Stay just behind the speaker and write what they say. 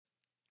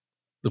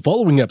The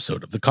following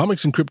episode of the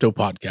Comics and Crypto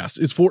podcast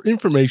is for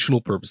informational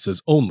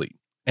purposes only,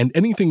 and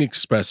anything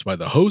expressed by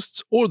the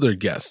hosts or their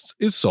guests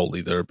is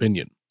solely their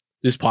opinion.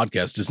 This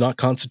podcast does not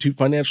constitute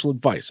financial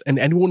advice, and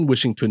anyone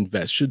wishing to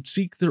invest should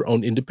seek their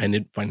own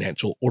independent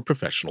financial or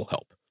professional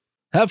help.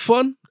 Have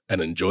fun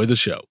and enjoy the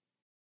show.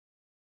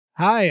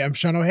 Hi, I'm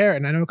Sean O'Hare,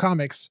 and I know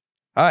comics.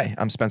 Hi,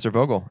 I'm Spencer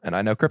Vogel, and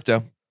I know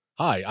crypto.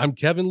 Hi, I'm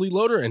Kevin Lee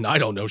Loader, and I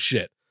don't know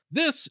shit.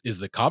 This is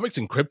the Comics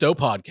and Crypto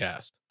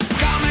podcast.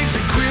 Comics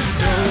and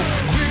crypto,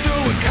 crypto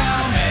and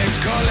comics,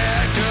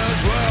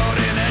 collector's world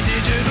in a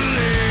digital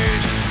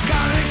age.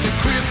 Comics and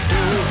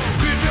crypto,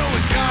 crypto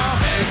and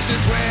comics,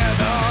 it's where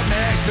the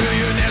next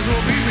billionaires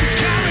will be made. It's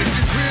comics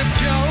and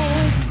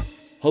crypto.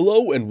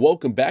 Hello and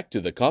welcome back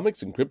to the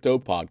Comics and Crypto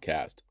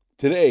podcast.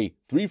 Today,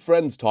 three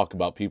friends talk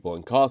about people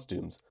in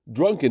costumes,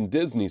 drunken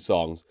Disney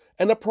songs,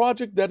 and a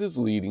project that is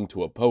leading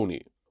to a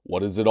pony. What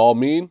does it all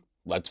mean?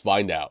 Let's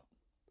find out.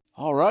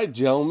 All right,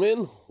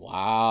 gentlemen.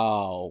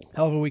 Wow.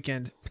 Hell of a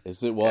weekend.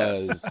 Yes, it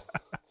was. Yes.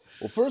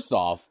 Well, first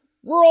off,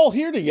 we're all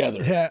here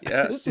together.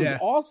 Yeah. This is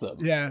awesome.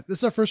 Yeah. This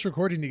is our first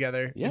recording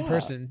together in Yeah.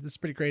 person. This is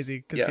pretty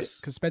crazy because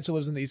Spencer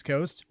lives on the East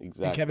Coast.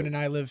 Exactly. And Kevin and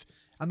I live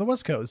on the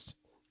West Coast.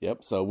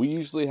 Yep. So we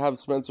usually have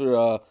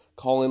Spencer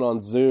call in on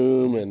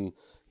Zoom and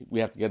we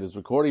have to get his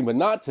recording, but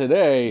not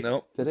today.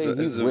 Nope. Today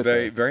this is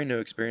a very new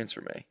experience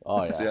for me.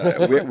 Oh, yeah.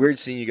 It's, weird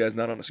seeing you guys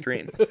not on a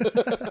screen.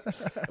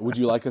 Would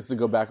you like us to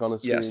go back on a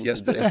screen? Yes.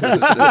 This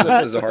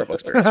is a horrible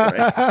experience for me.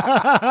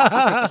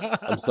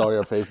 I'm sorry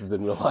our faces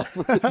in real life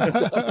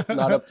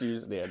not up to your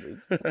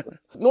standards.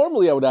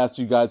 Normally I would ask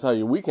you guys how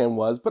your weekend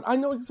was, but I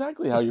know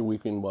exactly how your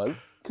weekend was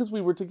because we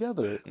were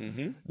together.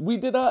 Mm-hmm. We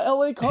did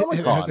LA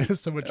Comic Con. It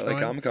was so much fun. LA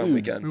Comic Con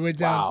weekend. We went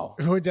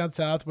down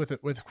south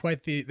with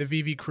quite the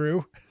VV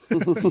crew.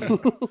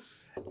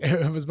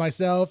 It was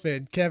myself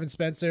and Kevin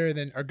Spencer, and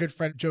then our good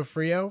friend Joe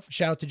Frio.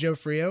 Shout out to Joe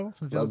Frio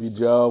from Love you,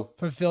 Joe.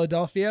 From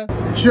Philadelphia.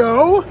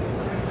 Joe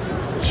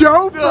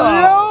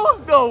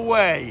Frio? No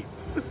way.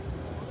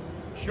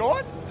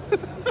 Sean?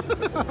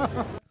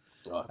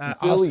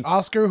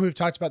 Oscar, who we've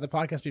talked about in the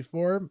podcast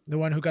before, the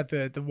one who got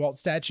the Walt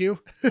statue,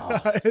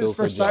 his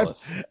first time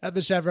at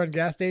the Chevron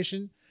gas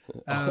station.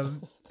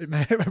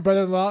 My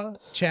brother-in-law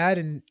Chad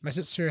and my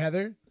sister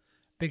Heather.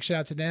 Big shout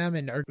out to them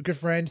and our good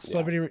friend,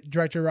 celebrity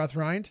director Roth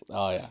Rind.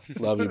 Oh yeah,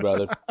 love you,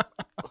 brother.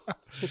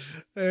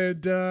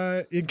 And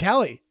in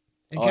Callie,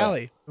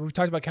 we've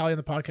talked about Callie on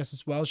the podcast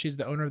as well. She's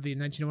the owner of the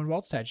 1901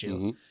 Walt statue.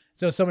 Mm-hmm.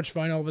 So much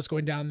fun. All of us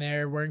going down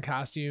there, wearing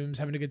costumes,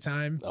 having a good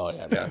time. Oh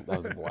yeah, man. That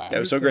was a blast. Yeah, it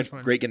was so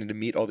great getting to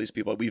meet all these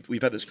people.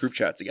 We've had this group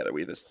chat together.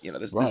 We have this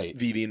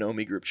VV and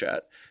Omi group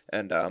chat,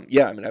 and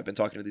I've been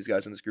talking to these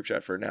guys in this group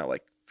chat for now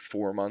like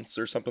 4 months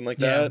or something like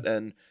that,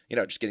 and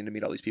just getting to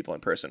meet all these people in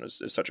person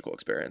was such a cool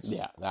experience.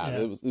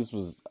 This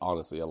was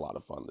honestly a lot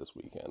of fun this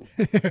weekend.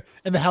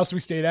 And the house we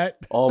stayed at.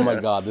 Oh my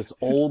god, this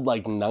old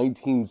like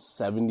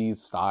 1970s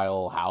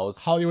style house,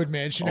 Hollywood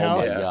Mansion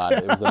house. Oh my god,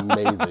 it was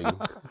amazing.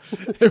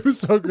 It was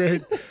so great.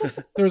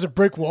 There was a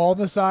brick wall on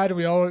the side, and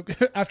we all,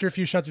 after a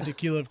few shots of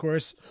tequila, of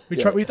course, we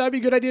thought it'd be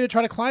a good idea to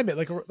try to climb it,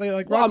 like rock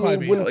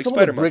climbing. When like some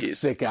spider of the bricks monkeys.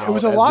 stick out, it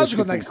was a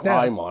logical next step.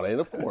 Climb on it,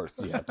 of course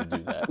you have to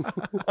do that.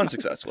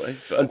 Unsuccessfully,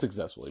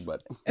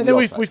 but and then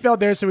we failed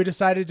there, so we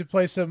decided to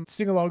play some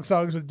sing-along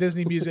songs with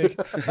Disney music.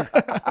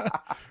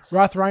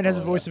 Roth Rind has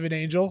a voice of an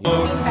angel.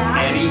 I'm so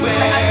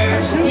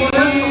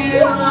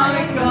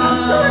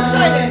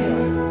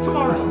excited.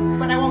 Tomorrow,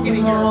 but I won't get a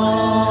year.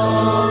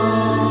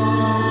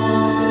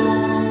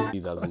 He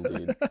does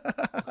indeed.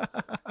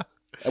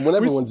 And when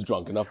everyone's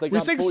drunk enough, we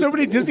sing so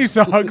many Disney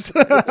songs.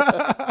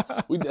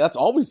 That's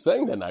all we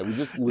sang that night. We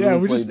just played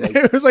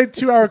it was like a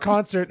 2-hour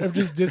concert of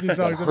just Disney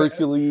songs.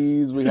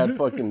 Hercules. We had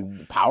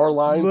fucking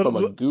Powerline from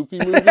a Goofy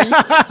movie.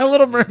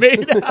 Little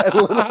Mermaid.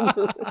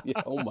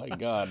 Oh my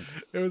god,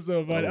 it was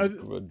so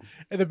fun.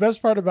 And the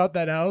best part about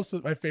that house,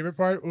 my favorite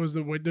part, was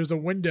there's a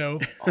window.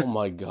 Oh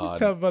my god!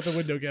 Tell about the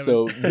window, Kevin.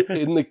 So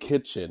in the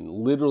kitchen,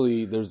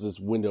 literally, there's this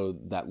window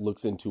that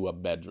looks into a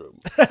bedroom.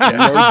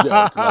 No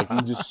joke. Like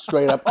you just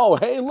straight up. Oh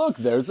hey, look,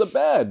 there's a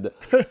bed.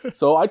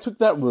 So I took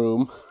that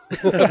room.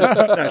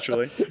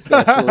 Naturally,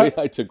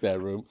 I took that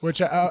room,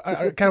 which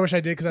I kind of wish I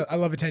did because I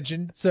love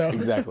attention. So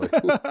exactly,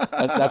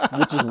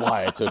 which is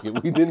why I took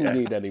it. We didn't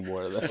need any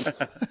more of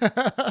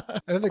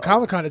that. And then the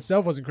Comic-Con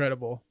itself was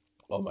incredible.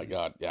 Oh my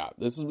god, yeah!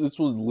 This was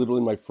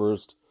literally my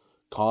first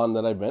con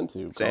that I've been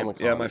to. Same,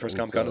 Comic-Con. Yeah, my first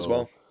Comic-Con as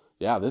well.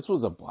 Yeah, this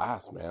was a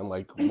blast, man.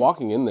 Like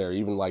walking in there,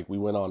 even like we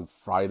went on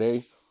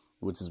Friday,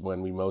 which is when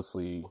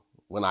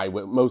I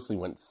mostly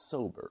went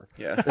sober.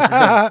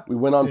 Yeah. We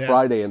went on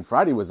Friday, and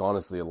Friday was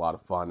honestly a lot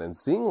of fun. And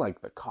seeing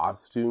like the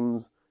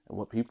costumes and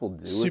what people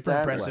do super with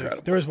that, impressive.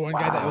 like, there was one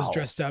guy that was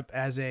dressed up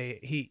as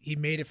he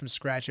made it from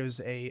scratch. It was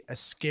a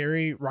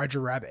scary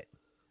Roger Rabbit.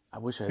 I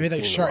wish I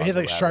had seen he had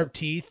like sharp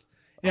teeth.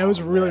 Yeah, it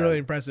was really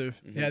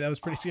impressive. Mm-hmm. Yeah, that was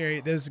pretty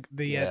scary. There's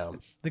the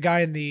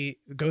guy in the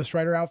Ghost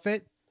Rider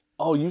outfit.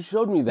 Oh, you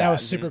showed me that. That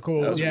was super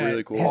cool. That was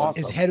really cool. His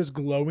Awesome. head was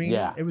glowing.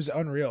 Yeah. It was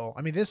unreal.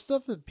 I mean, this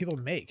stuff that people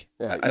make.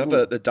 Yeah, I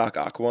thought the Doc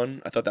Ock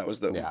one. I thought that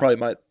was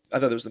I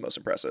thought that was the most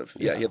impressive.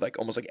 Yeah, he had like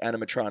almost like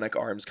animatronic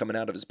arms coming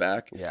out of his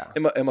back. Yeah.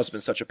 It must have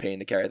been such a pain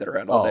to carry that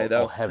around all day,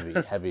 though. Oh, heavy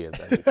as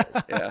anything.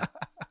 Yeah.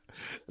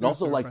 And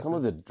also, like, some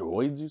of the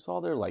droids you saw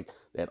there, like,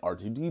 they had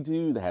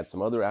R2-D2, they had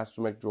some other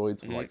astromech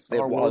droids from, like, They had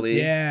Star Wars. Wall-E.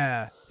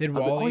 Yeah. Did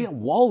Wall-E. Oh, yeah,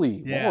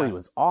 Wall-E. Yeah. Wall-E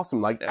was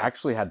awesome. Like,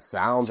 actually had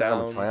sounds.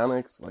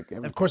 Animatronics. Like,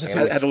 everything. Of course, it's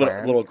Had a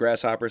little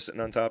grasshopper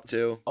sitting on top,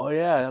 too. Oh,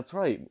 yeah, that's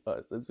right.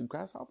 Is it a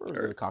grasshopper or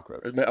is it a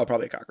cockroach?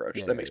 Probably a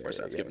cockroach. That makes more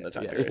sense given the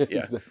time period.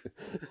 Yeah.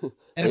 Exactly.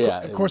 And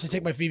of course, I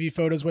take my VV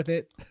photos with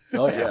it.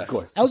 Oh, yeah, of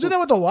course. I was doing that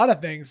with a lot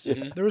of things.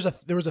 There was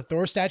a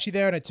Thor statue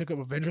there, and I took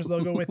an Avengers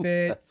logo with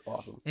it. That's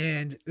awesome.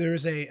 And there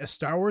was a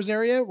Star Wars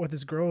area with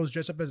this girl who was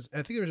dressed up as, I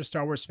think they were just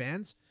Star Wars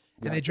fans,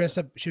 and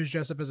she was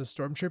dressed up as a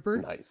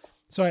stormtrooper. Nice.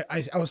 So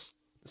I was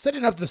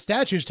setting up the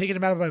statues, taking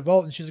them out of my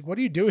vault, and she's like, "What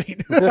are you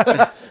doing?"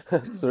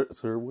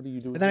 Sir, what are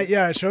you doing? And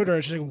then I showed her,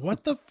 and she's like,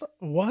 "What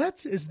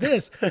what is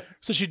this?"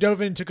 So she dove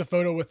in and took a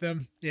photo with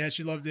them. Yeah,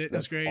 she loved it.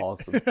 That's great.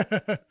 Awesome.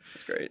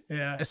 That's great.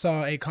 Yeah, I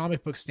saw a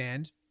comic book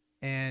stand,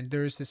 and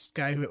there was this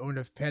guy who owned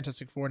a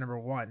Fantastic Four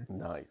 #1.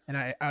 Nice. And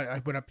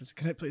I went up and said,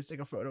 "Can I please take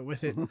a photo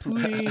with it,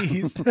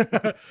 please,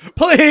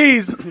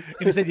 please?" And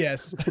he said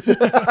yes.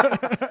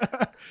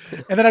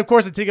 And then, of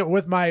course, I take it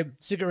with my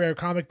Secret Rare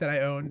comic that I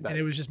own, and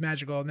it was just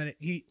magical. And then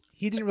he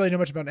didn't really know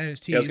much about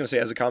NFTs. Yeah, I was going to say,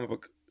 as a comic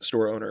book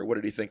store owner, what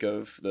did he think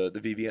of the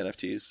VV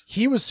NFTs?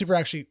 He was super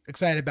actually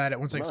excited about it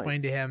once I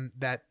explained to him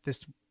that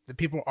the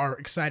people are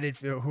excited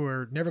who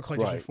are never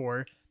collected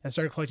before that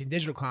started collecting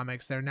digital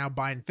comics that are now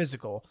buying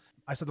physical.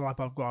 I saw the light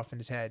bulb go off in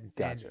his head.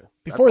 Gotcha. And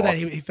before that,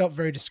 awesome. he felt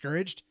very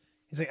discouraged.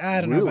 He's like, I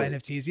don't know about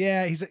NFTs.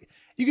 Yeah, he's like,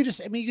 you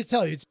could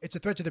tell it's a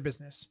threat to their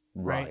business,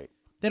 right?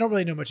 They don't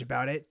really know much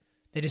about it.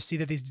 They just see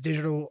that these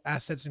digital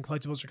assets and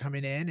collectibles are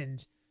coming in,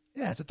 and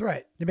yeah, it's a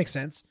threat. It makes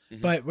sense.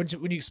 Mm-hmm. But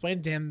when you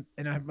explain to him,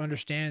 and I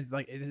understand,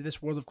 like,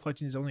 this world of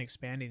collecting is only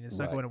expanding. It's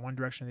not going in one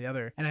direction or the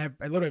other. And I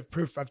literally have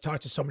proof. I've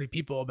talked to so many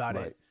people about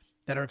it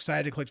that are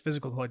excited to collect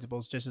physical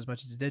collectibles just as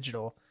much as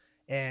digital.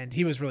 And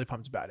he was really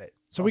pumped about it.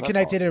 So we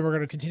connected, and we're going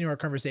to continue our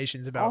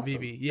conversations about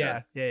VV.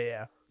 Yeah.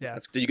 Did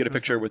you get a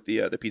picture with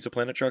the Pizza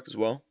Planet truck as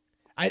well?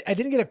 I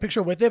didn't get a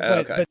picture with it,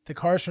 but the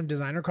cars from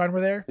DesignerCon were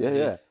there.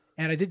 Yeah.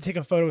 And I did take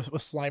a photo with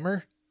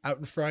Slimer out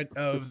in front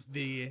of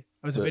the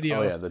video.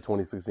 Oh yeah, the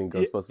 2016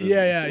 Ghostbusters.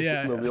 Yeah.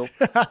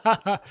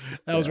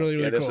 That was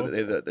really cool. So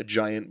the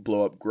giant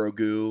blow up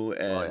Grogu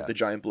and the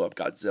giant blow up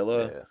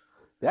Godzilla. Yeah.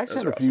 They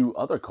actually had a few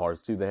other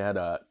cars too. They had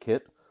a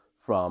Kit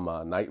from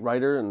Knight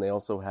Rider, and they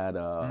also had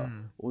what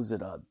was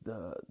it?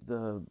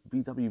 The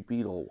VW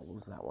Beetle. What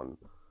was that one?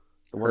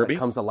 The one Herbie? that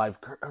comes alive.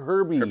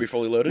 Herbie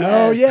Fully Loaded?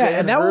 Oh, yeah.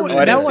 And that one,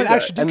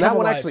 actually did and that come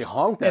one alive. actually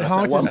honked at It us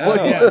honked at one us.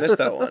 point. I missed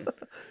that one.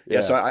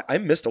 Yeah, so I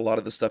missed a lot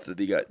of the stuff that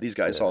these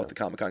guys saw at the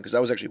Comic-Con because I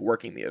was actually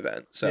working the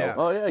event. So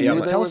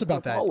Tell us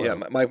about that. Apollo. Yeah,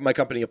 my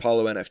company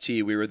Apollo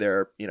NFT, we were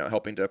there,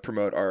 helping to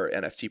promote our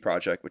NFT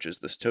project, which is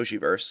the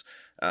Satoshiverse.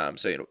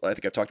 So I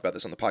think I've talked about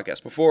this on the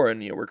podcast before,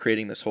 and we're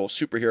creating this whole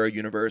superhero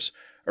universe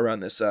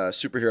around this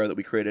superhero that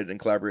we created in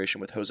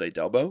collaboration with Jose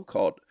Delbo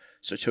called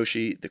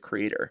Satoshi the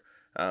Creator.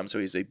 So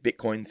he's a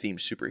Bitcoin themed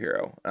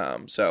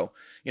superhero. So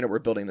we're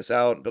building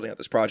out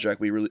this project.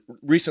 We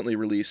recently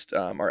released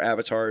our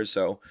avatars.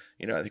 So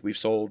I think we've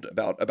sold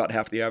about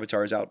half the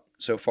avatars out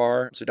so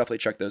far. So definitely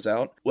check those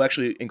out. We'll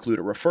actually include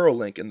a referral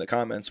link in the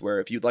comments where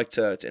if you'd like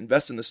to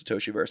invest in the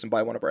Satoshiverse and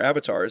buy one of our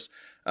avatars,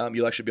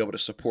 you'll actually be able to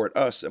support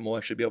us, and we'll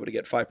actually be able to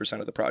get 5%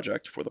 of the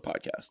project for the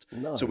podcast.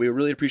 Nice. So we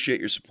really appreciate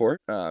your support.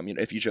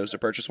 If you chose to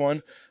purchase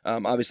one,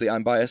 obviously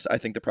I'm biased. I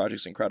think the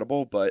project's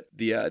incredible, but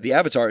the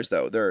avatars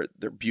though, they're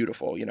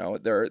beautiful.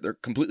 They're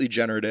completely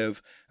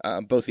generative.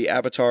 Both the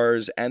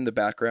avatars and the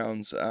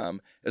backgrounds,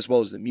 as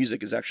well as the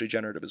music, is actually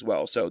generative as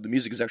well. So the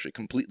music is actually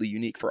completely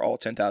unique for all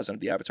 10,000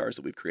 of the avatars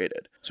that we've created.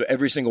 So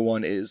every single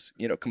one is,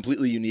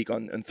 completely unique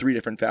on 3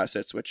 different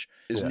facets, which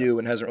is new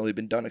and hasn't really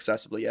been done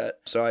accessibly yet.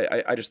 So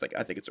I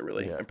think it's a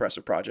really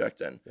impressive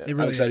project, and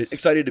really I'm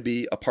excited to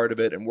be a part of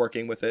it and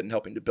working with it and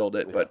helping to build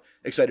it, but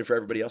excited for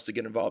everybody else to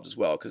get involved as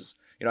well. Cause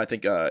I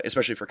think,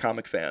 especially for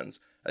comic fans,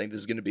 I think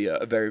this is going to be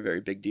a very, very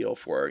big deal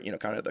for,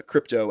 kind of the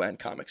crypto and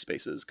comic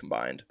spaces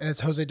combined. And it's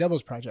Jose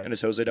Delbo's project. And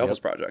it's Jose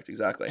Delbo's project,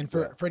 exactly. And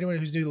for anyone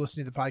who's new to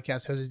listening to the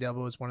podcast, Jose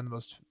Delbo is one of the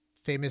most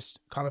famous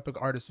comic book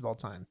artists of all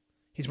time.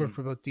 He's worked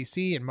for both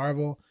DC and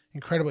Marvel.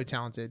 Incredibly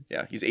talented.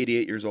 Yeah, he's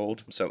 88 years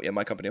old. So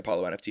my company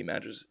Apollo NFT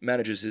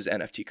manages his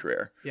NFT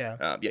career.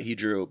 Yeah. He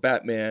drew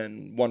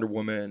Batman, Wonder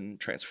Woman,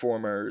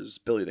 Transformers,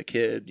 Billy the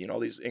Kid, all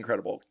these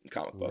incredible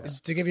comic books.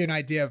 To give you an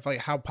idea of like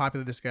how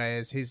popular this guy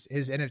is, his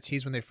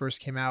NFTs when they first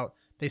came out,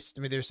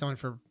 they're selling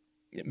for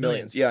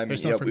millions. Yeah,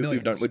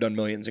 we've done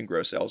millions in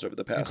gross sales over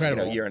the past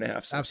year and a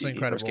half since he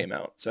first came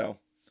out. So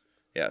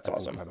yeah, it's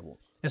awesome. Incredible.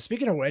 And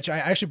speaking of which, I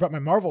actually brought my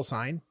Marvel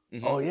sign.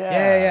 Mm-hmm. Oh yeah.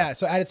 Yeah.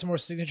 So I added some more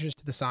signatures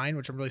to the sign,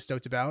 which I'm really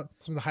stoked about.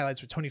 Some of the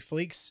highlights were Tony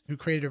Fleeks, who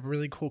created a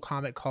really cool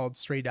comic called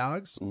Stray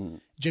Dogs.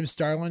 Jim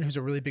Starlin, who's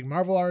a really big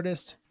Marvel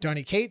artist.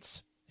 Donny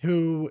Cates,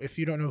 who, if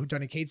you don't know who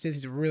Donny Cates is,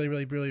 he's a really,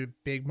 really, really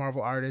big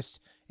Marvel artist.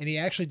 And he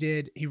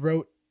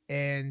wrote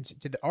and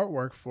did the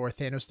artwork for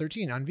Thanos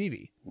 13 on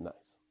Vivi.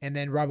 Nice. And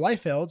then Rob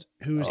Liefeld,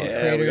 who's the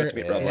we got to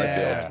meet Rob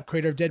Liefeld.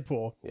 creator of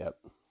Deadpool. Yep.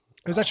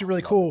 It was actually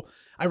really cool.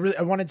 I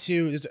wanted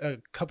to, there's a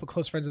couple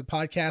close friends of the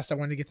podcast. I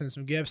wanted to get them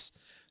some gifts.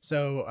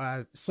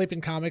 So Sleeping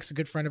Comics, a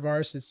good friend of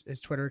ours,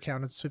 his Twitter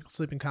account is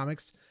Sleeping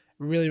Comics.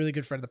 Really, really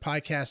good friend of the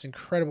podcast.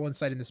 Incredible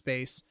insight into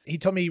space. He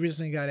told me he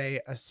recently got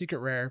a secret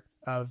rare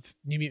of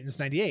New Mutants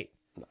 98.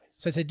 Nice.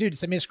 So I said, dude,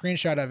 send me a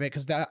screenshot of it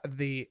because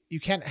you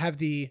can't have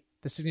the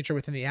signature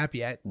within the app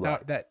yet.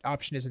 Right. That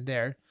option isn't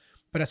there.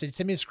 But I said,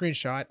 send me a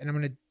screenshot and I'm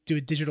going to do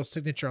a digital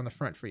signature on the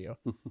front for you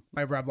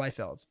by Rob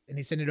Liefeld. And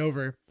he sent it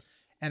over.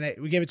 And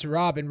we gave it to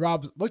Rob, and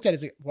Rob looked at it.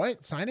 He's like,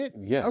 "What? Sign it?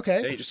 Yeah.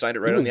 Okay." Yeah, he just signed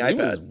it right on the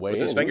iPad with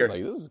his finger.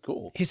 He was like, this is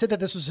cool. He said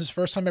that this was his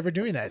first time ever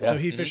doing that, so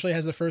he officially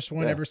has the first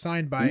one ever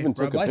signed by even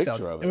Rob took a Liefeld.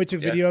 picture of it. And we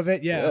took video of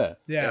it. Yeah.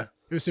 Yeah.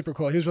 It was super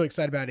cool. He was really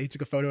excited about it. He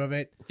took a photo of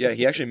it. Yeah,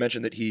 he actually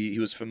mentioned that he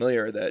was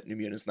familiar that New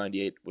Mutants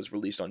 98 was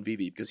released on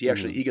Vivi because he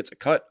actually he gets a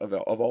cut of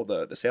all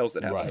the sales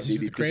that happen on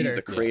Vivi because he's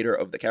the creator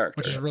of the character,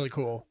 which is really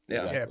cool.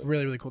 Yeah. Exactly.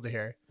 Really, really cool to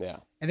hear. Yeah.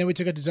 And then we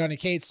took it to Donny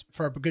Cates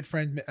for our good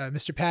friend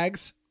Mr.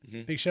 Pags.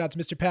 Big shout out to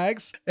Mr.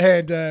 Pags.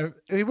 And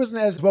he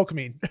wasn't as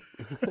welcoming.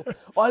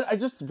 Well, I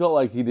just felt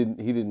like he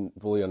didn't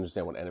fully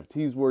understand what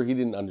NFTs were. He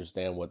didn't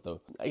understand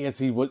I guess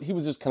he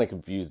was just kind of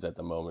confused at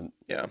the moment.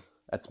 Yeah.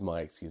 That's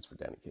my excuse for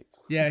Donny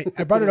Cates. Yeah,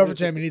 I brought it over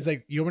to him, and he's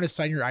like, "You want me to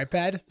sign your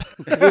iPad?"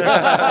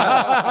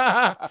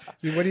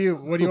 Dude, what do you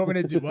want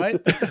me to do?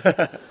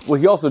 What? Well,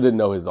 he also didn't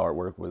know his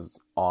artwork was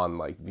on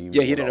like Vivi.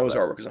 Yeah, he didn't know his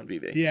artwork was on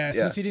Vivi. Yeah,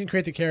 since he didn't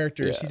create the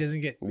characters, he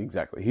doesn't get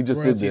exactly. He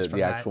just did royalties from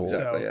the that, actual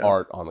so-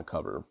 art on the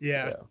cover.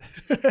 Yeah.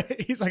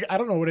 He's like, I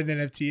don't know what an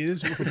NFT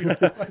is.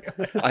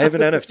 I have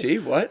an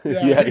NFT. What?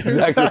 Yeah,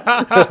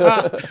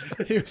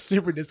 exactly. He was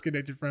super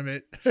disconnected from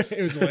it.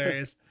 It was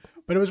hilarious,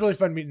 but it was really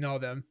fun meeting all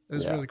of them. It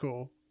was Yeah. really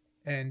cool,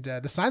 and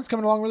the sign's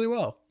coming along really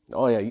well.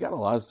 Oh yeah, you got a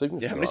lot of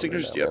signatures. Yeah, how many on there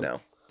signatures do you have man.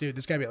 now? Dude,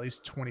 there's got to be at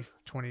least 20,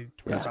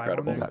 25 incredible.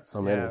 on there. Got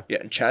so many. Yeah. Yeah,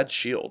 and Chad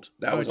Shield.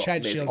 That was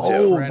Chad amazing Shield's too.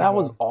 Oh, incredible. that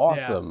was Yeah.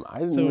 awesome. I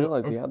didn't So,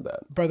 realize he had that.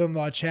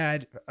 Brother-in-law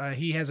Chad,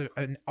 he has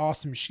an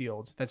awesome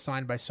shield that's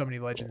signed by so many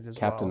legends as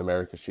Captain well.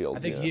 America shield. I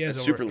think yeah. he has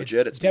It's over, super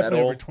legit. It's definitely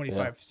metal. over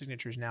 25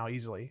 signatures now,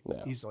 easily.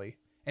 Yeah.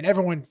 And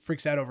everyone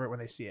freaks out over it when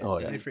they see it. Oh,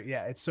 yeah.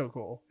 Yeah, it's so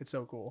cool. It's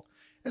so cool.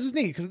 This is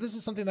neat because this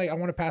is something like I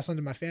want to pass on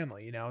to my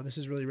family. You know, this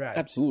is really rad.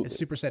 Absolutely. It's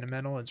super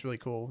sentimental. It's really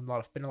cool.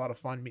 Been a lot of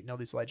fun meeting all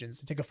these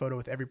legends. I take a photo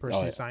with every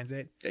person who signs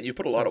it. And you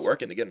put a lot of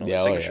work into getting all Yeah,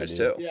 the oh, yeah, signatures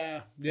dude. too.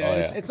 Yeah.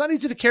 yeah. It's not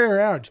easy to carry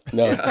around.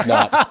 No, it's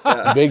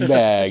not. Big It's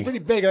bag. pretty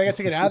big. I got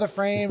to take it out of the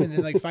frame and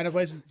then like find a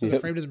place so the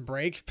frame doesn't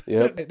break.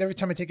 Yep. Every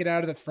time I take it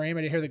out of the frame,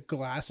 I hear the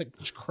glass like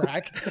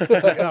crack.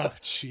 Like, oh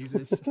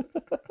Jesus!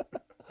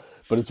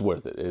 But it's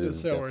worth it. It It's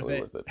is so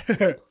definitely worth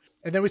worth it.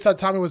 And then we saw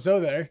Tommy Wiseau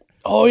there.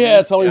 Oh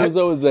yeah, Tommy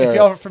Wiseau was there. If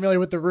y'all are familiar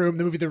with the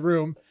movie The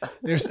Room,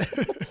 there's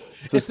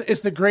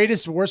it's the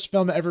greatest worst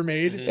film ever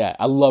made. Yeah,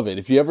 I love it.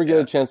 If you ever get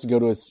a chance to go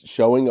to a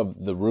showing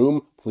of The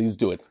Room, please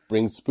do it.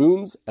 Bring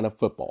spoons and a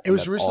football. It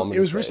was recently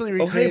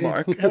recreated. hey,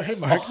 Mark. Oh, hey,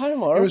 Mark. Oh, hi,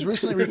 Mark. It was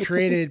recently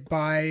recreated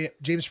by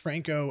James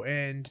Franco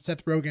and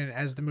Seth Rogen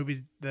as the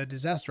movie The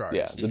Disaster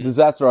Yeah, Artist. The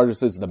Disaster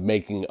Artist is the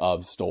making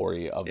of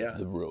story of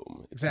The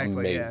Room. It's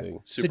Exactly. amazing. Yeah.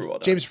 Super well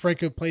done. James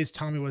Franco plays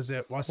Tommy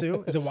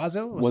Wiseau. Is it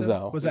Wazoo?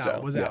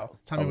 Wazoo. Yeah.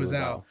 Tommy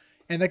Wiseau.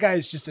 And that guy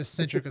is just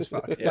eccentric as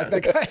fuck. Like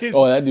that guy is.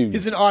 Oh, that dude.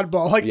 He's an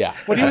oddball. Like Yeah,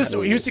 when he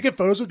was taking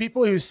photos with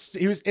people, he was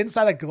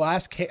inside a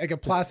glass like a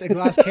plastic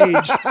glass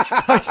cage,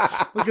 like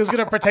it was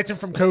gonna protect him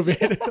from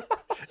COVID.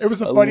 It was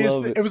the funniest.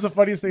 love it. It was the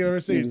funniest thing I've ever It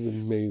was seen.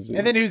 amazing.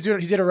 And then he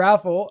did a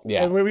raffle.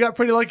 Yeah. And we got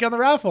pretty lucky on the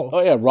raffle.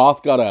 oh yeah,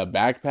 Roth got a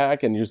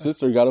backpack and your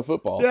sister got a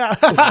football. Yeah.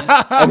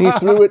 And he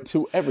threw it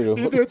to everyone.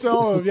 He threw it to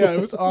all of them. Yeah, it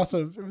was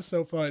awesome. It was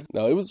so fun.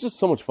 No, it was just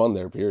so much fun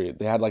there, period.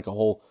 They had like a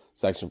whole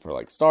section for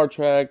like Star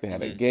Trek. They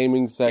had a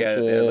gaming Yeah,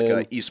 section. they had like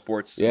a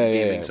esports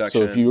gaming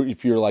section. So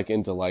if you're like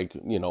into like,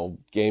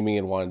 gaming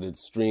and wanted to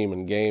stream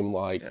and game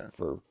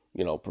for,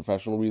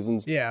 professional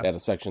reasons, Yeah. they had a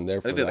section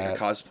there for I think they that. had like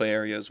a cosplay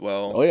area as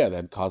well. Oh yeah, they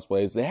had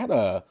cosplays. They had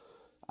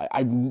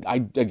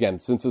I again,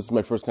 since this is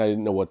my first kind, I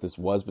didn't know what this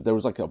was, but there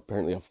was like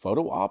apparently a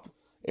photo op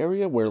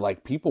area where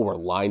like people were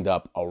lined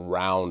up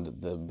around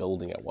the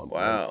building at one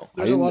point. Wow.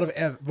 There's a lot of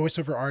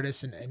voiceover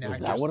artists and actors. Is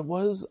that what it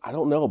was? I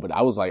don't know, but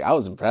I was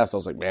impressed. I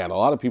was like, man, a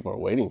lot of people are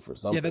waiting for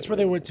something. Yeah, that's where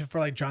they went to for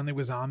like John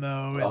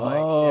Leguizamo and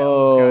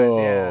Oh, those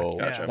guys.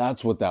 Yeah, Gotcha.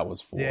 That's what that was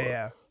for.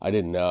 Yeah. I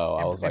didn't know.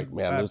 I was like, and,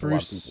 man, there's a lot of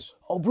Bruce- people.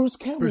 Oh, Bruce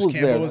Campbell Bruce was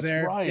Campbell there. was That's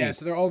there. right. Yeah,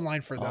 so they're all in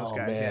line for those Oh,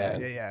 guys. man.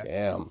 Yeah.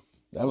 Damn.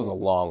 That was a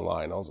long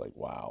line. I was like,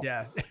 wow.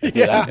 Yeah.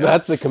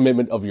 That's a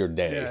commitment of your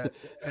day.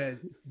 Yeah.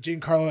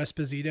 Giancarlo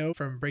Esposito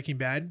from Breaking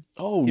Bad.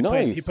 Oh, He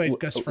nice. played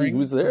Gus He Fring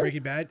was from there?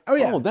 Breaking Bad. Oh,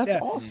 yeah. Oh, that's yeah.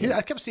 awesome.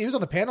 I kept seeing he was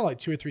on the panel like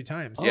 2 or 3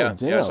 times. Yeah,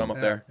 damn. yeah, I saw him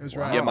up there. It was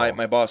right. Yeah,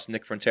 my boss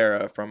Nick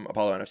Frontera from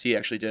Apollo NFT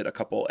actually did a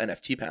couple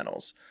NFT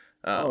panels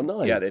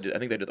Nice. Yeah, I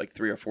think they did like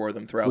 3 or 4 of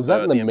them throughout. Was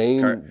that in the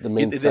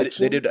main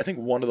section? They did, I think,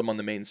 one of them on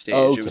the main stage.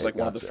 Oh, okay, it was like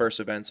one of the first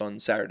events on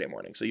Saturday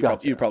morning. So you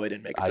probably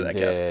didn't make it for that,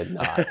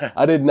 Kev.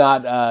 I did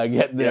not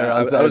get there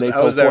on Saturday.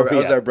 I was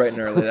there bright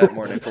and early that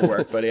morning for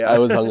work, but yeah, I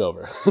was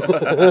hungover.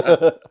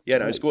 Yeah,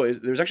 no, it's cool.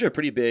 There's actually a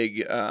pretty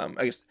big,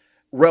 I guess,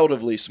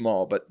 relatively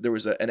small, but there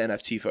was an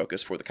NFT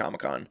focus for the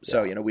Comic-Con.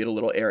 So, we had a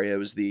little area. It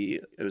was the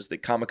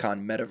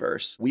Comic-Con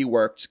metaverse. We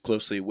worked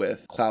closely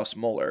with Klaus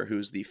Moeller,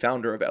 who's the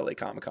founder of LA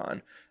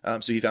Comic-Con.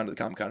 So he founded the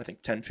Comic-Con, I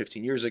think, 10,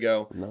 15 years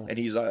ago. Nice. And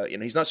he's,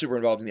 he's not super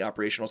involved in the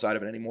operational side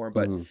of it anymore,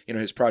 but,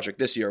 his project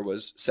this year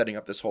was setting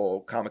up this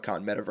whole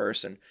Comic-Con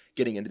metaverse and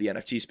getting into the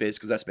NFT space,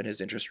 because that's been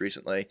his interest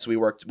recently. So we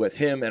worked with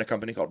him and a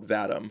company called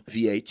Vatom,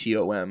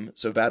 VATOM.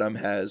 So Vatom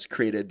has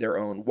created their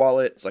own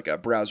wallet. It's like a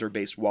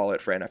browser-based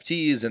wallet for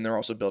NFTs, and they're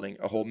also building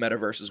a whole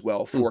metaverse as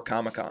well for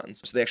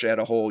Comic-Cons. So they actually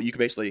had you could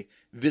basically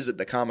visit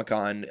the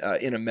Comic-Con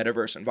in a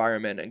metaverse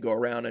environment and go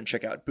around and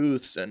check out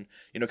booths and,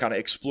 kind of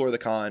explore the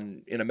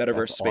con in a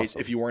metaverse space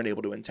if you weren't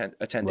able to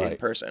attend in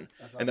person.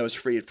 And that was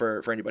free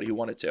for anybody who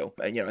wanted to.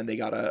 And, and they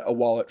got a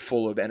wallet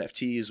full of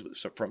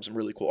NFTs from some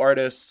really cool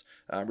artists,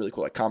 really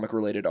cool like comic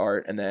related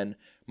art. And then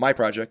my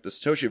project, the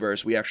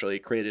Satoshiverse, we actually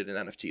created an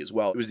NFT as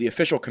well. It was the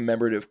official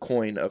commemorative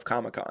coin of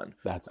Comic-Con.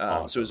 That's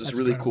awesome. So it was this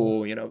really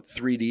cool,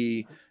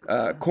 3D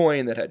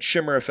coin that had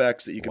shimmer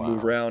effects that you could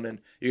move around, and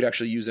you could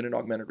actually use it in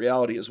augmented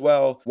reality as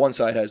well. One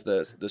side has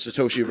the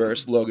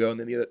Satoshiverse logo, and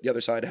then the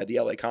other side had the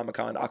LA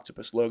Comic-Con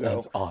octopus logo.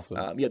 That's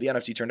awesome. The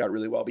NFT turned out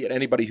really well. But yet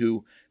anybody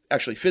who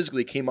actually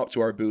physically came up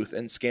to our booth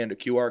and scanned a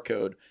QR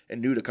code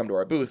and knew to come to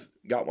our booth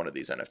got one of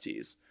these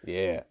NFTs.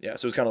 Yeah. Yeah.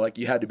 So it was kind of like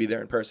you had to be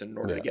there in person in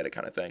order to get it,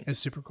 kind of thing. It's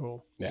super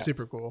cool. Yeah.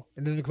 Super cool.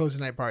 And then the closing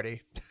night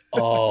party.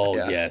 Oh,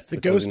 yes. The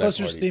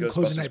Ghostbusters themed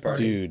closing night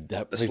party. Dude,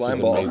 that place was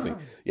amazing.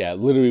 Yeah,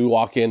 literally we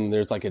walk in,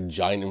 there's like a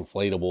giant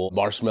inflatable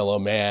marshmallow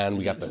man.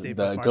 We got the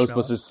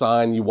Ghostbusters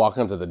sign. You walk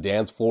onto the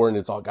dance floor and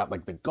it's all got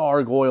like the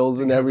gargoyles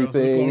and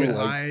everything. The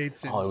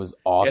lights. It was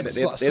awesome.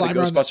 Yeah, they had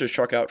the Ghostbusters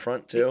truck out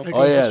front too. And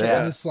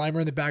the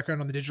Slimer in the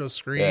background on the digital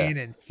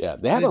screen. Yeah,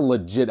 they had a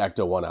legit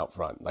Ecto-1 out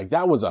front. Like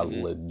that was a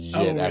legit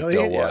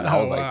Ecto-1. Yeah. I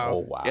was like,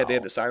 oh wow. Yeah, they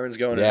had the sirens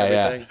going and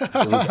everything.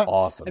 Yeah. It was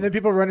awesome. And then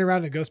people running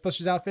around in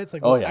Ghostbusters outfits,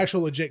 like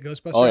actual legit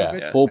Ghostbusters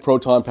outfits. Full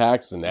proton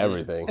packs and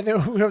everything. And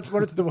then we went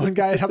up to the one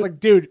guy and I was like,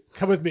 dude,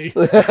 come with me.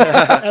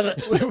 And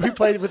we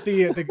played with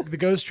the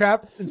ghost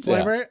trap and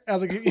Slimer. Yeah. I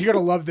was like, you're going to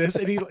love this.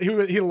 And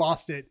he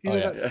lost it.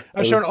 I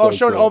was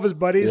showing all of his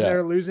buddies and they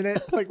were losing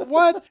it. Like,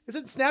 what? Is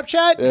it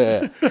Snapchat?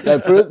 Yeah.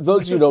 For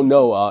those of you who don't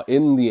know,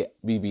 in the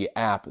VV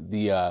app,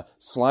 the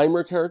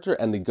Slimer character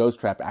and the ghost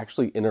trap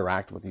actually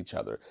interact with each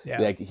other. Yeah.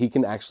 Like, he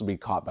can actually be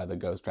caught by the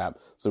ghost trap.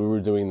 So we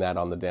were doing that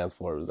on the dance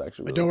floor. It was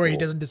actually But don't worry, he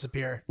doesn't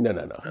disappear. No.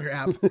 Your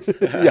app.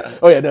 Yeah.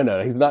 Oh, yeah,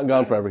 no. He's not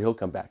gone forever. He'll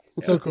come back.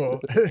 So cool.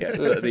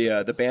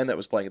 The band that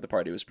was playing at the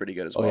party was pretty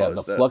good as well. Oh, yeah,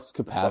 the Flux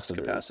Capacitors. Flux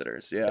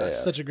Capacitors, yeah.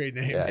 Such a great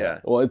name. Yeah.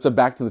 Well, it's a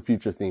Back to the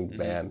Future themed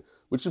band,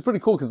 which is pretty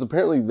cool because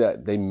apparently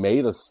that they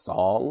made a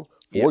song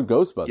for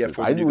Ghostbusters. Yeah,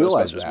 for I didn't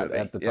realize Ghostbusters that movie.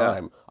 at the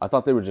time. I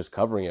thought they were just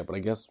covering it, but I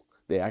guess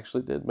they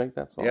actually did make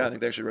that song. Yeah, I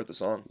think they actually wrote the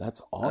song.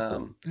 That's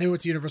awesome. And they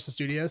went to Universal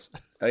Studios.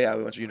 Oh yeah,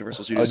 we went to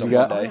Universal Studios on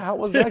Monday. How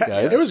was that,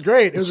 guys? It was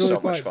great. It was really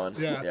so much fun.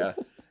 Yeah.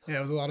 Yeah,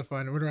 it was a lot of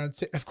fun. We went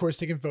around, of course,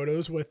 taking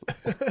photos with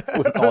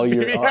all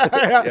your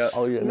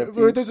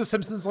NFTs. There's a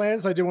Simpsons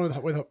land, so I did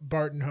one with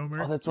Bart and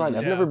Homer. Oh, that's right.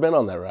 I've never been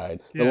on that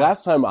ride. The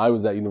last time I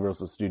was at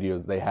Universal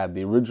Studios, they had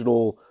the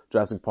original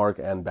Jurassic Park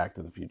and Back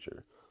to the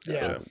Future.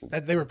 Yeah,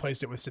 they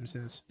replaced it with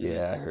Simpsons.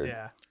 Yeah, I heard.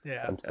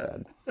 Yeah. I'm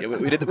sad. Yeah,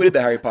 we did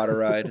the Harry Potter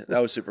ride. That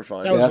was super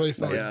fun. That was really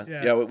fun.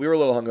 Yeah, we were a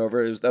little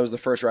hungover. That was the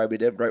first ride we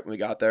did right when we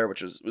got there,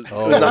 which was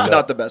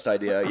not the best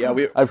idea. Yeah,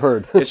 I've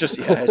heard. It's just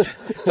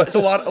it's a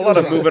lot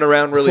of moving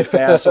around really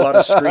fast, a lot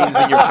of screens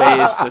in your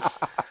face. It's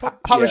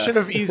probably should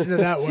have eased into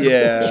that one.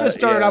 Yeah, should have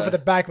started off with a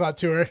backlot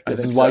tour.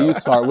 This is why you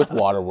start with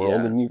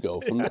Waterworld and you go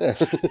from there.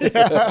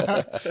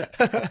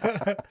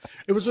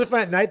 It was really fun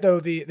at night though.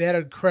 They had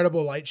an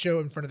incredible light show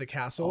in front of the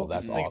castle. Oh,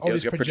 that's like, awesome. All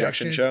these a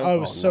projection show. Oh,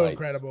 it was so nice.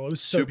 incredible. It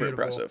was so super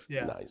beautiful. impressive.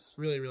 Yeah, nice.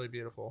 Really, really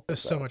beautiful. It was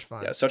so much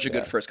fun. Yeah, such a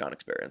good first con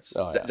experience.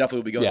 Oh, yeah. Definitely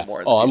will be going more.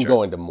 In the I'm future.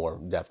 going to more,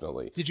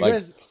 definitely. Did you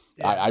guys?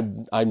 Yeah.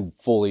 I'm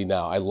fully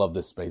now. I love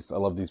this space. I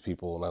love these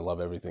people, and I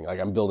love everything. Like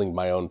I'm building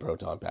my own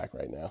proton pack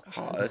right now.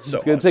 Oh, that's so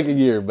it's gonna awesome. take a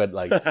year, but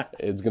like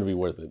it's gonna be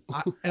worth it.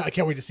 I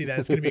can't wait to see that.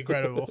 It's gonna be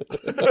incredible.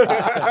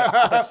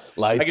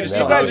 Lights. I can just and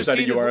tell how guys everything.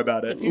 excited you are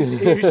about it. You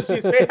should see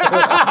his face.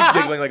 He's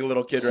giggling like a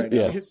little kid right now.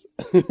 Yes,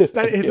 It looks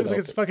like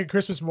it's fucking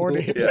Christmas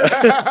morning. in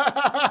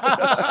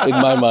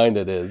my mind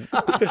it is.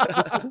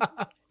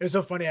 It was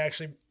so funny,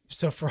 actually.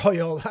 So for all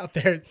y'all out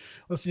there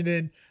listening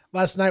in,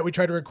 last night we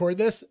tried to record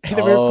this, and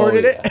then we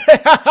recorded it.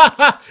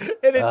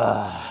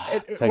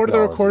 And one of the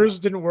recorders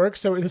didn't work,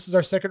 so this is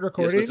our second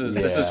recording. Yes,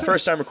 this is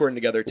first time recording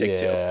together. Take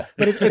two.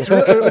 But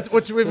it's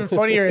what's even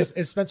funnier is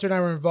Spencer and I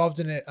were involved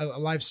in a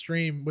live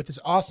stream with this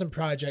awesome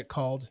project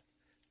called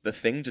The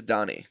Thing to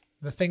Donnie.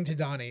 The Thing to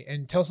Donnie.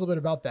 And tell us a little bit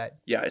about that.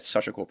 Yeah, it's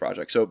such a cool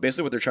project. So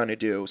basically what they're trying to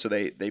do, so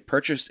they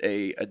purchased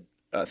a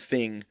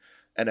Thing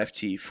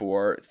NFT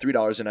for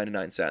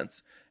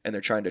 $3.99, and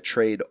they're trying to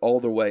trade all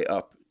the way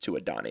up to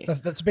a Donnie.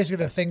 That's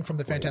basically the thing from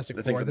the Fantastic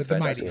Four, the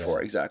Fantastic Mighties.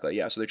 Four, exactly.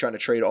 Yeah, so they're trying to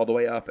trade all the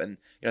way up, and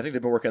I think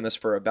they've been working on this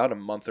for about a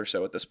month or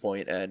so at this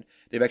point, and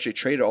they've actually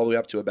traded all the way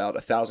up to about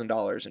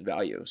 $1,000 in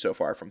value so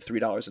far, from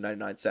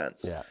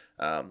 $3.99. Yeah.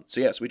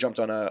 So we jumped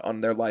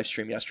on their live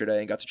stream yesterday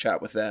and got to chat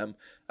with them.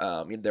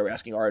 They were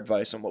asking our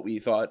advice on what we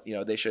thought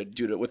they should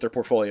do with their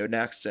portfolio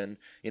next, and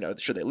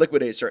should they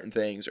liquidate certain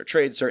things or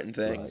trade certain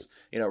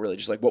things. Right. Really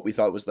just like what we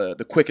thought was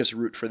the quickest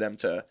route for them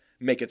to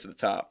make it to the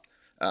top.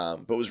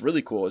 But what was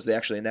really cool is they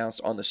actually announced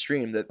on the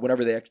stream that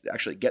whenever they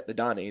actually get the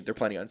Donnie, they're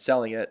planning on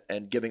selling it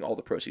and giving all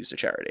the proceeds to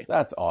charity.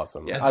 That's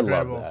awesome. Yeah, I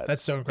love that.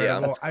 That's so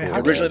incredible. Yeah, that's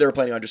cool. Originally, they were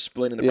planning on just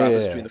splitting the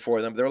profits between the four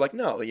of them. But they were like,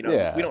 no, we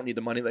don't need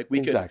the money. Like we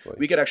could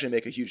actually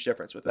make a huge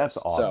difference with this. That's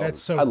awesome. That's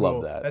so cool. I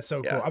love that. That's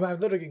so cool. I'm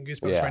literally getting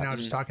goosebumps right now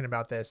just talking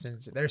about this,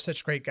 and they're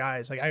such great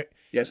guys.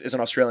 Yes, it's an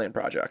Australian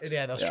project.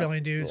 Yeah, the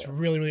Australian dudes,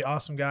 really, really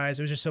awesome guys.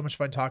 It was just so much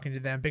fun talking to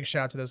them. Big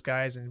shout out to those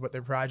guys and what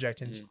their project,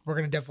 and we're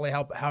gonna definitely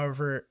help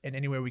however in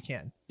any way we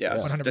can. Yeah,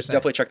 100%. Just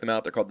definitely check them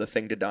out. They're called The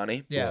Thing to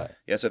Donnie. Yeah.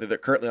 So I think they're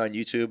currently on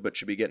YouTube, but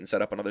should be getting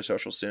set up on other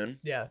socials soon.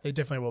 Yeah, they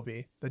definitely will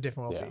be. They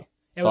definitely will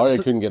be. Sorry I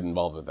couldn't get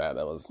involved with that.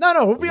 That was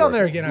no. We'll be on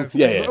there again.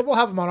 We'll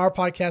have them on our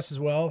podcast as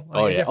well.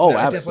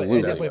 Absolutely.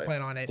 I definitely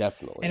plan on it.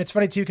 Definitely. And it's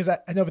funny too because I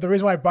know, but the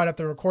reason why I brought up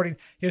the recording,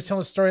 he was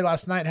telling a story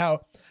last night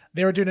how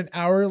they were doing an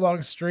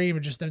hour-long stream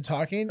of just them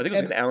talking. I think it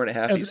was like an hour and a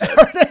half. It was an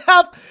hour and a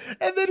half,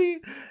 and then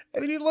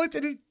he looked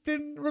and he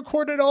didn't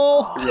record it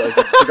all. He realized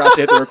he forgot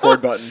to hit the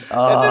record button.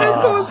 And then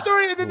he told the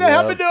story, and then that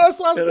happened to us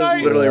last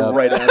night. It was literally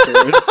right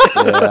afterwards.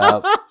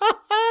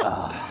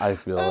 I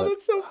feel it.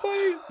 That's so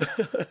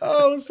funny.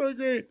 Oh, it was so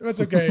great.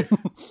 That's okay.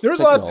 There was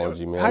a lot.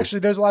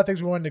 There's a lot of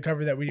things we wanted to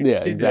cover that we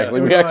didn't. Exactly.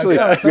 We actually it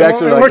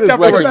worked out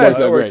for the best.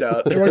 It worked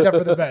out. It worked out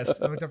for the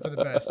best. It worked out for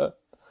the best.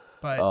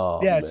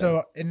 But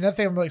so another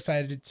thing I'm really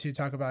excited to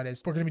talk about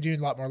is we're going to be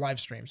doing a lot more live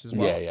streams as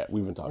well. Yeah,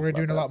 we've been talking. We're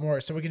doing a lot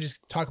more, so we can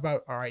just talk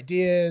about our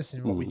ideas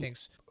and what we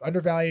think's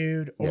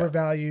undervalued,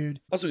 overvalued.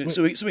 Also,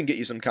 so we can get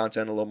you some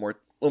content a little more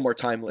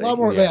timely, a lot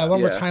more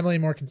timely,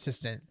 more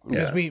consistent.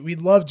 Because we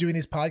love doing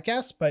these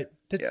podcasts, but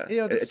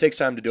it takes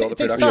time to do all the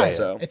production.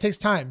 So it takes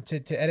time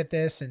to edit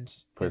this and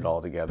put it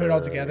all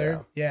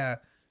together. Yeah.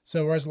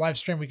 So whereas live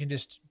stream, we can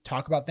just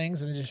talk about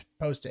things and then just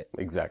post it.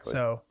 Exactly.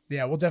 be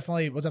we'll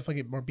definitely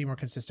be more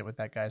consistent with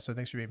that, guys. So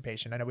thanks for being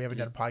patient. I know we haven't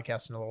done a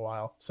podcast in a little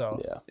while.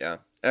 So yeah.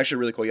 Actually,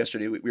 really cool.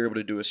 Yesterday, we were able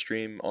to do a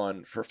stream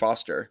for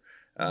Foster.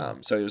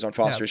 So he was on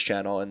Foster's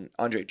channel, and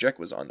Andre Jick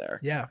was on there.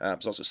 Yeah.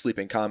 There's also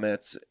Sleeping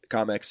Comics,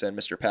 and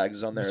Mr. Pags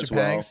is on there as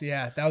well. Pags,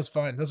 yeah, that was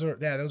fun. Those were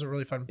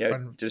really fun. Yeah,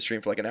 did a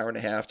stream for like an hour and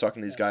a half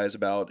talking to these guys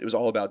it was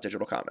all about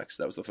digital comics.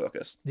 That was the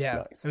focus.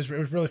 Yeah, nice. It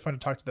was really fun to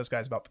talk to those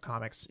guys about the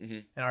comics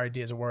and our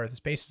ideas of where the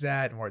space is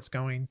at and where it's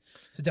going.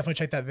 So definitely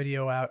check that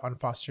video out on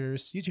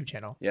Foster's YouTube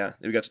channel. Yeah,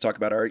 we got to talk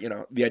about our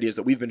the ideas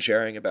that we've been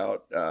sharing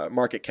about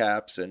market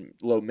caps and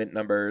low mint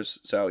numbers.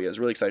 So I was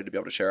really excited to be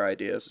able to share our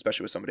ideas,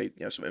 especially with somebody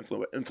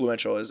so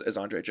influential as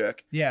Andre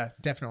Jick. Yeah,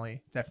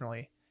 definitely.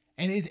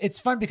 And it's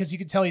fun because you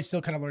can tell he's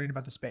still kind of learning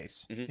about the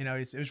space.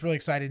 It was really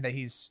exciting that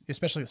he's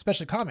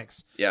especially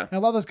comics. Yeah, and a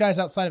lot of those guys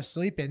outside of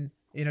Sleeping,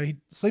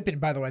 Sleeping,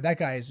 by the way, that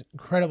guy is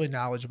incredibly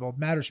knowledgeable.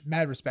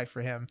 Mad respect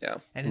for him. Yeah,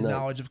 and his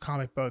knowledge of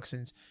comic books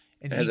and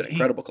he has an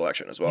incredible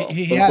collection as well.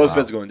 He has both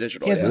physical and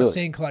digital. He has an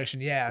insane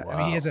collection. Yeah, wow.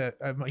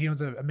 I mean he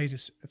owns an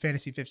Amazing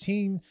Fantasy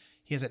 15.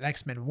 He has an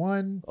X-Men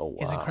 1. Oh, wow.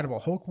 He has an Incredible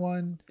Hulk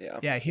 1.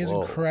 Yeah, he has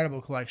an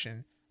incredible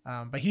collection.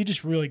 But he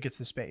just really gets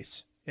the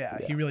space. Yeah,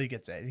 he really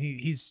gets it.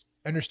 He's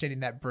understanding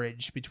that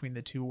bridge between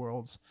the two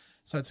worlds.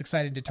 So it's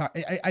exciting to talk.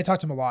 I talk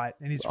to him a lot,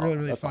 and he's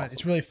really fun. Awesome.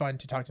 It's really fun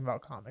to talk to him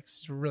about comics.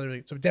 It's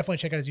really so definitely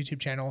check out his YouTube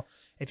channel.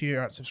 If you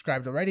aren't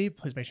subscribed already,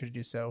 please make sure to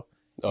do so.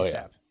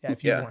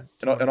 If you want.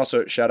 And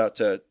also shout out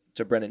to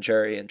Brendan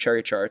Cherry and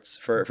Cherry Charts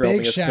for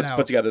helping us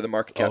put together the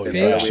market cap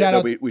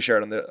that we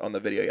shared on the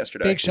video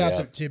yesterday. Big shout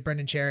out to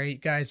Brendan Cherry.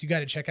 Guys, you got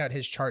to check out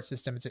his chart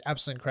system. It's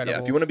absolutely incredible.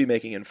 Yeah, if you want to be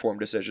making informed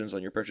decisions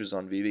on your purchases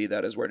on VV,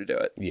 that is where to do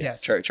it.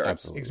 Yes. Cherry Charts.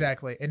 Absolutely.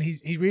 Exactly. And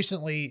he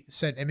recently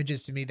sent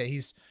images to me that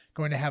he's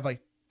going to have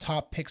like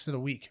top picks of the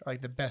week,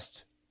 like the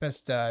best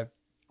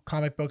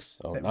comic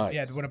books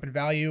nice. That went up in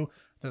value,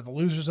 the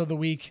losers of the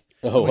week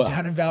went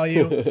down in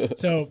value.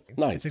 So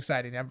nice. It's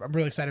exciting. I'm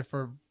really excited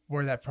for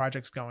where that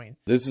project's going.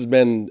 This has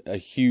been a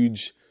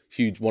huge,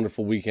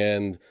 wonderful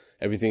weekend.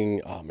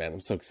 Everything. Oh man, I'm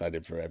so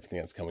excited for everything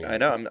that's coming. I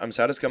know. I'm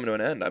sad it's coming to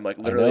an end. I'm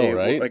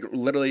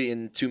literally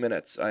in 2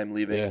 minutes. I'm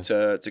leaving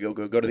to go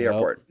to the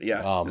airport.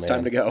 Yeah, it's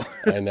time to go.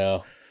 I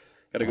know.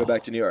 Got to go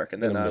back to New York,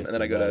 and then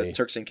I go to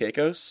Turks and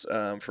Caicos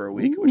for a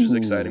week, which is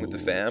exciting with the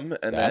fam,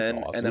 and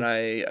then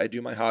I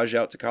do my Hajj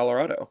out to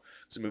Colorado.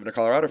 So I'm moving to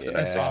Colorado for the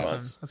next 6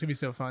 months. That's gonna be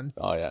so fun.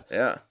 Oh yeah,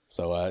 yeah.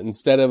 So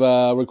instead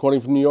of recording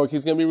from New York,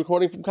 he's gonna be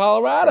recording from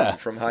Colorado,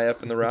 from high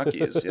up in the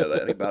Rockies. I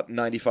think about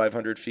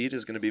 9,500 feet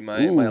is gonna be my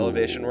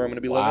elevation where I'm gonna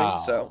be living.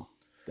 So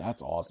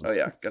that's awesome. Oh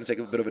yeah, got to take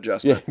a bit of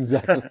adjustment. Yeah,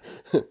 exactly.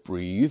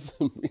 Breathe.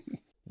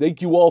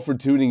 Thank you all for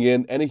tuning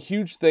in, and a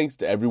huge thanks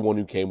to everyone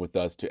who came with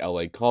us to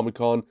LA Comic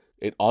Con.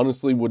 It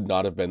honestly would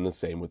not have been the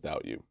same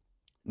without you.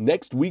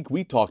 Next week,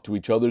 we talk to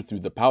each other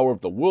through the power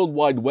of the World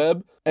Wide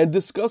Web and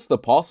discuss the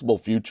possible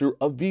future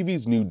of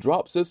Vivi's new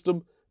drop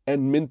system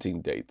and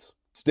minting dates.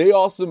 Stay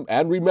awesome,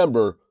 and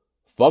remember,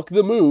 fuck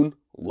the moon,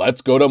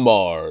 let's go to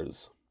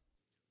Mars.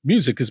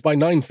 Music is by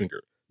Ninefinger.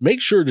 Make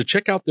sure to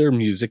check out their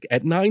music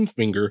at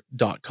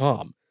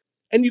ninefinger.com.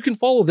 And you can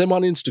follow them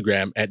on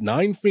Instagram at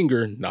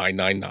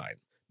ninefinger999.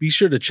 Be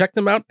sure to check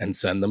them out and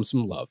send them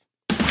some love.